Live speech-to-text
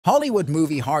Hollywood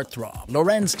movie heartthrob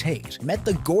Larenz Tate met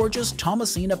the gorgeous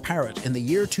Thomasina Parrott in the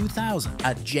year 2000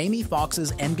 at Jamie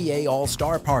Foxx's NBA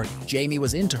All-Star party. Jamie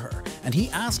was into her, and he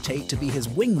asked Tate to be his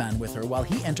wingman with her while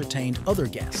he entertained other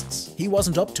guests. He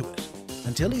wasn't up to it,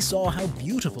 until he saw how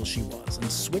beautiful she was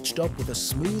and switched up with a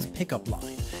smooth pickup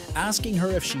line, asking her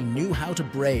if she knew how to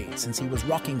braid since he was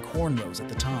rocking cornrows at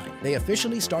the time. They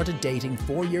officially started dating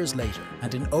 4 years later,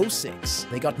 and in '06,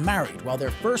 they got married while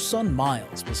their first son,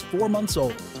 Miles, was 4 months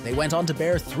old. They went on to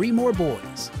bear 3 more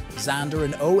boys, Xander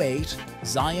in '08,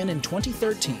 Zion in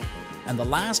 2013, and the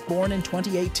last born in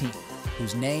 2018,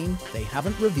 whose name they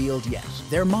haven't revealed yet.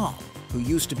 Their mom, who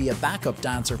used to be a backup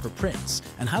dancer for Prince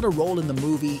and had a role in the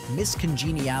movie Miss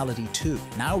Congeniality 2,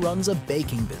 now runs a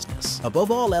baking business.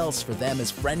 Above all else for them is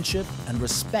friendship and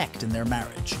respect in their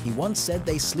marriage. He once said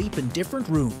they sleep in different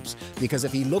rooms because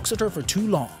if he looks at her for too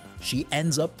long, she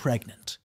ends up pregnant.